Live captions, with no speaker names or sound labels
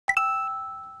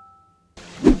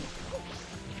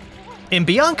In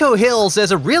Bianco Hills,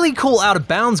 there's a really cool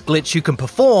out-of-bounds glitch you can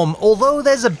perform, although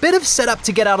there's a bit of setup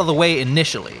to get out of the way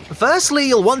initially. Firstly,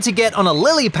 you'll want to get on a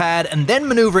lily pad and then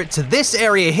maneuver it to this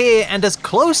area here and as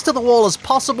close to the wall as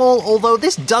possible, although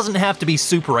this doesn't have to be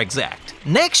super exact.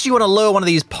 Next, you want to lure one of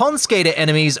these pond skater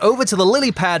enemies over to the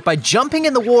lily pad by jumping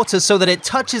in the water so that it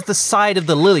touches the side of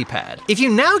the lily pad. If you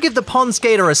now give the pond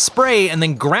skater a spray and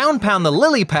then ground pound the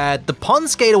lily pad, the pond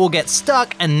skater will get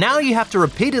stuck and now you have to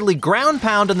repeatedly ground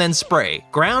pound and then spray.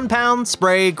 Ground pound,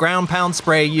 spray, ground pound,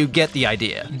 spray, you get the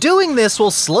idea. Doing this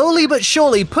will slowly but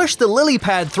surely push the lily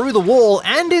pad through the wall,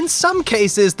 and in some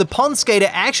cases, the pond skater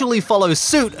actually follows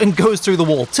suit and goes through the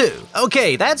wall too.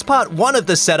 Okay, that's part 1 of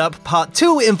the setup. Part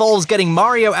 2 involves getting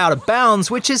Mario out of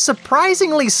bounds, which is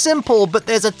surprisingly simple, but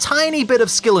there's a tiny bit of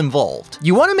skill involved.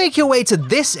 You want to make your way to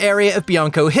this area of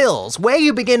Bianco Hills, where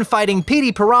you begin fighting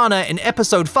Petey Piranha in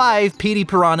Episode 5, Petey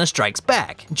Piranha Strikes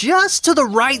Back. Just to the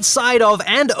right side of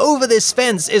and over this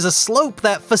fence is a slope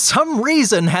that for some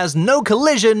reason has no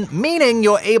collision, meaning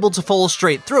you're able to fall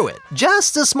straight through it.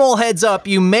 Just a small heads up,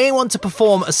 you may want to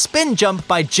perform a spin jump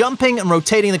by jumping and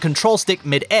rotating the control stick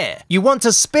mid-air. You want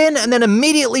to spin and then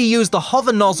immediately use the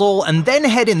hover nozzle and then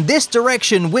head in this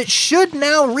direction, which should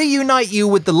now reunite you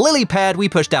with the lily pad we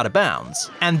pushed out of bounds.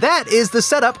 And that is the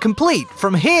setup complete.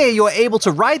 From here, you're able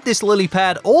to ride this lily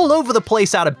pad all over the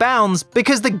place out of bounds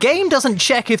because the game doesn't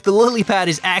check if the lily pad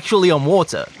is actually on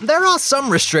water. There are some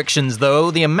restrictions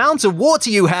though, the amount of water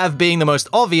you have being the most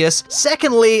obvious.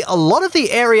 Secondly, a lot of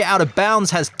the area out of bounds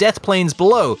has death planes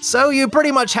below, so you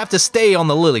pretty much have to stay on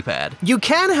the lily pad. You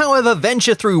can, however,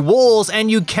 venture through walls, and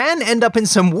you can end up in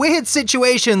some weird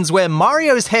situations where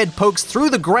Mario's head pokes through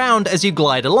the ground as you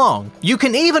glide along. You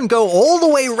can even go all the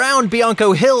way around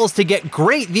Bianco Hills to get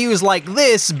great views like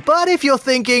this, but if you're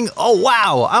thinking, oh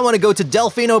wow, I want to go to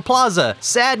Delfino Plaza,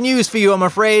 sad news for you, I'm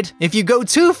afraid. If you go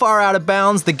too far out of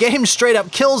bounds, the game straight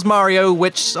up kills Mario,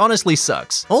 which honestly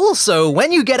sucks. Also,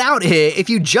 when you get out here, if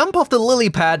you jump off the lily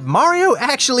pad, Mario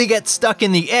actually gets stuck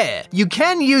in the air. You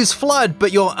can use FLUDD,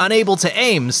 but you're unable to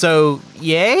aim, so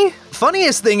yay?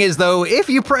 Funniest thing is though, if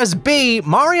you press B,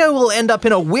 Mario will end up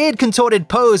in a weird contorted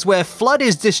pose where FLUDD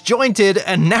is disjointed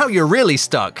and now you're really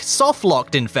stuck.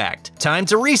 Soft-locked, in fact. Time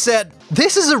to reset.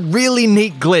 This is a really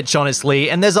neat glitch, honestly,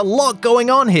 and there's a lot going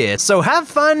on here, so have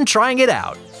fun trying it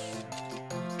out.